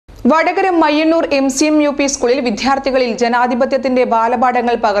Vadakara Mayyannur MCM UP സ്കൂളിൽ വിദ്യാർത്ഥികളിൽ ജനാധിപത്യത്തിന്റെ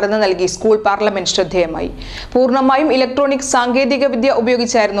ബാലപാഠങ്ങൾ പകർന്നു നൽകി സ്കൂൾ പാർലമെന്റ് ശ്രദ്ധേയമായി. പൂർണ്ണമായും ഇലക്ട്രോണിക് സാങ്കേതികവിദ്യ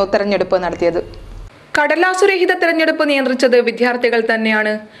ഉപയോഗിച്ചായിരുന്നു തെരഞ്ഞെടുപ്പ് നടത്തിയത്. കടലാസുരഹിത തെരഞ്ഞെടുപ്പ് നിയന്ത്രിച്ചത് വിദ്യാർത്ഥികൾ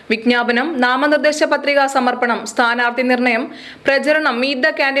തന്നെയാണ്. വിജ്ഞാപനം, നാമനിർദ്ദേശ പത്രിക സമർപ്പണം, സ്ഥാനാർത്ഥി നിർണയം, പ്രചരണം, മീറ്റ് ദ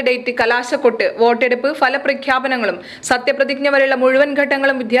കാൻഡിഡേറ്റ്, കലാശക്കൊട്ട്, വോട്ടെടുപ്പ്, ഫലപ്രഖ്യാപനങ്ങളും സത്യപ്രതിജ്ഞ വരെയുള്ള മുഴുവൻ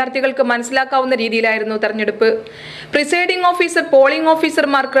ഘട്ടങ്ങളും വിദ്യാർത്ഥികൾക്ക് മനസ്സിലാക്കാവുന്ന രീതിയിലായിരുന്നു തെരഞ്ഞെടുപ്പ്. പ്രിസൈഡിംഗ് ഓഫീസർ, പോളിംഗ്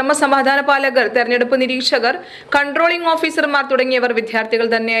ഓഫീസർമാർ, ക്രമസമാധാന പാലകർ, തെരഞ്ഞെടുപ്പ് നിരീക്ഷകർ, കൺട്രോളിംഗ് ഓഫീസർമാർ തുടങ്ങിയവർ വിദ്യാർത്ഥികൾ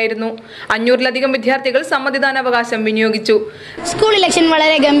തന്നെയായിരുന്നു. 500-ലധികം വിദ്യാർത്ഥികൾ സമ്മതിദാനാവകാശം വിനിയോഗിച്ചു. സ്കൂൾ ഇലക്ഷൻ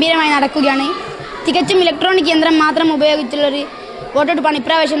വളരെ ഗംഭീരമായി നടക്കുകയാണ്. തികച്ചും ഇലക്ട്രോണിക് യന്ത്രം മാത്രം ഉപയോഗിച്ചുള്ളൊരു വോട്ടെടുപ്പാണ്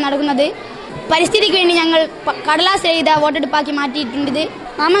ഇപ്രാവശ്യം നടക്കുന്നത്. പരിസ്ഥിതിക്ക് വേണ്ടി ഞങ്ങൾ കടലാസ് ചെയ്ത വോട്ടെടുപ്പാക്കി മാറ്റിയിട്ടുണ്ട്.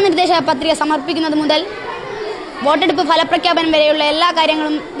 നാമനിർദ്ദേശ പത്രിക സമർപ്പിക്കുന്നത് മുതൽ വോട്ടെടുപ്പ് ഫലപ്രഖ്യാപനം വരെയുള്ള എല്ലാ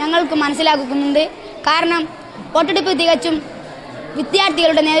കാര്യങ്ങളും ഞങ്ങൾക്ക് മനസ്സിലാക്കുന്നുണ്ട്. കാരണം വോട്ടെടുപ്പ് തികച്ചും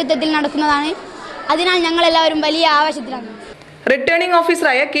വിദ്യാർത്ഥികളുടെ നേതൃത്വത്തിൽ നടക്കുന്നതാണ്. അതിനാൽ ഞങ്ങളെല്ലാവരും വലിയ ആവേശത്തിലാണ്. റിട്ടേണിംഗ്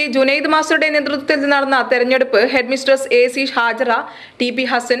ഓഫീസറായ K. ജുനൈദ് മാസ്റ്ററുടെ നേതൃത്വത്തിൽ നടന്ന തെരഞ്ഞെടുപ്പ് head mistress AC Hajara, TP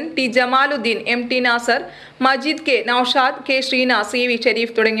Hasan, T. Jamaluddin, MT Nasar, Majeed K. Naushad, K. ശ്രീന, CV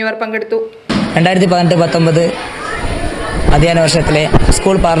ഷെരീഫ് തുടങ്ങിയവർ പങ്കെടുത്തു. 2018-19 അധ്യയന വർഷത്തിലെ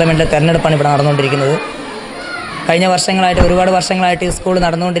സ്കൂൾ പാർലമെന്റ് തെരഞ്ഞെടുപ്പാണ് ഇവിടെ നടന്നുകൊണ്ടിരിക്കുന്നത്. കഴിഞ്ഞ വർഷങ്ങളായിട്ട് ഒരുപാട് വർഷങ്ങളായിട്ട് സ്കൂൾ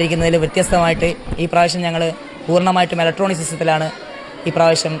നടന്നുകൊണ്ടിരിക്കുന്നതിൽ വ്യത്യസ്തമായിട്ട് ഈ പ്രാവശ്യം ഞങ്ങൾ പൂർണ്ണമായിട്ടും ഇലക്ട്രോണിക് സിസ്റ്റത്തിലാണ് ഈ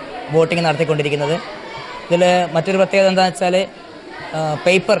പ്രാവശ്യം വോട്ടിംഗ് നടത്തിക്കൊണ്ടിരിക്കുന്നത്. ഇതിൽ മറ്റൊരു പ്രത്യേകത എന്താണെന്ന് വെച്ചാൽ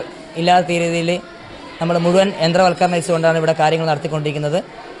പേപ്പർ ഇല്ലാത്ത രീതിയിൽ നമ്മൾ മുഴുവൻ യന്ത്രവൽക്കരണം ഇവിടെ കാര്യങ്ങൾ നടത്തിക്കൊണ്ടിരിക്കുന്നത്.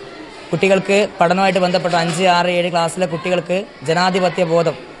 കുട്ടികൾക്ക് പഠനവുമായിട്ട് ബന്ധപ്പെട്ട 5, 6, 7 ക്ലാസ്സിലെ കുട്ടികൾക്ക് ജനാധിപത്യ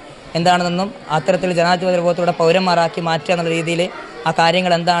ബോധം എന്താണെന്നും അത്തരത്തിൽ ജനാധിപത്യ ബോധത്തോടെ പൗരന്മാരാക്കി മാറ്റുക എന്നുള്ള രീതിയിൽ ആ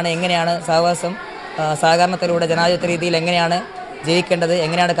കാര്യങ്ങൾ എന്താണ്, എങ്ങനെയാണ് സഹവാസം, സഹകരണത്തിലൂടെ ജനാധിപത്യ രീതിയിൽ എങ്ങനെയാണ് ജയിക്കേണ്ടത്,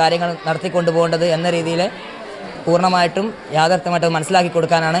 എങ്ങനെയാണ് കാര്യങ്ങൾ നടത്തിക്കൊണ്ടുപോകേണ്ടത് എന്ന രീതിയിൽ പൂർണ്ണമായിട്ടും യാഥാർത്ഥ്യമായിട്ട് മനസ്സിലാക്കി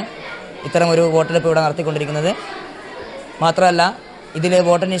കൊടുക്കാനാണ് ഇത്തരം ഒരു വോട്ടെടുപ്പ് ഇവിടെ നടത്തിക്കൊണ്ടിരിക്കുന്നത്. മാത്രമല്ല ഇതിൽ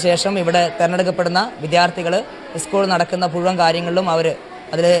വോട്ടിന് ശേഷം ഇവിടെ തിരഞ്ഞെടുക്കപ്പെടുന്ന വിദ്യാർത്ഥികൾ സ്കൂൾ നടക്കുന്ന മുഴുവൻ കാര്യങ്ങളിലും അതിൽ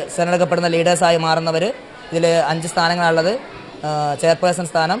തിരഞ്ഞെടുക്കപ്പെടുന്ന ലീഡേഴ്സായി മാറുന്നവർ. ഇതിൽ 5 സ്ഥാനങ്ങളുള്ളത്. ചെയർപേഴ്സൺ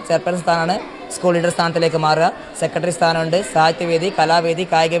സ്ഥാനമാണ് സ്കൂൾ ലീഡർ സ്ഥാനത്തിലേക്ക് മാറുക. സെക്രട്ടറി സ്ഥാനമുണ്ട്, സാഹിത്യവേദി, കലാവേദി,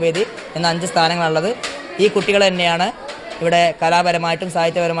 കായികവേദി എന്ന 5 സ്ഥാനങ്ങളുള്ളത്. ഈ കുട്ടികൾ തന്നെയാണ് ഇവിടെ കലാപരമായിട്ടും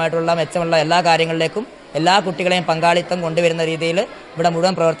സാഹിത്യപരമായിട്ടുള്ള മെച്ചമുള്ള എല്ലാ കാര്യങ്ങളിലേക്കും എല്ലാ കുട്ടികളെയും പങ്കാളിത്തം കൊണ്ടുവരുന്ന രീതിയിൽ ഇവിടെ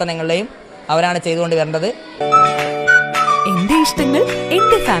മുഴുവൻ പ്രവർത്തനങ്ങളെയും അവരാണ് ചെയ്തുകൊണ്ട് വരേണ്ടത്. എന്റെ ഇഷ്ടങ്ങൾ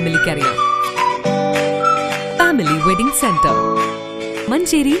എന്റെ ഫാമിലിക്ക് അറിയാം. Family wedding centre,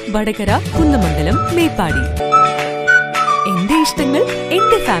 Manjeri, Vadakara, Kunnamangalam, Meppadi. എന്റെ ഇഷ്ടങ്ങൾ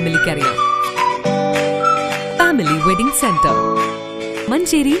എന്റെ ഫാമിലിക്ക് അറിയാം. Family wedding centre,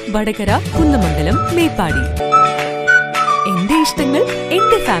 Manjeri, Vadakara, Kunnamangalam, Meppadi. എന്റെ ഇഷ്ടങ്ങൾ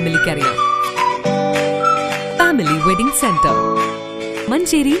എന്റെ ഫാമിലിക്ക് അറിയാം. Family wedding centre,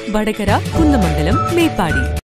 Manjeri, Vadakara, Kunnamangalam, Meppadi.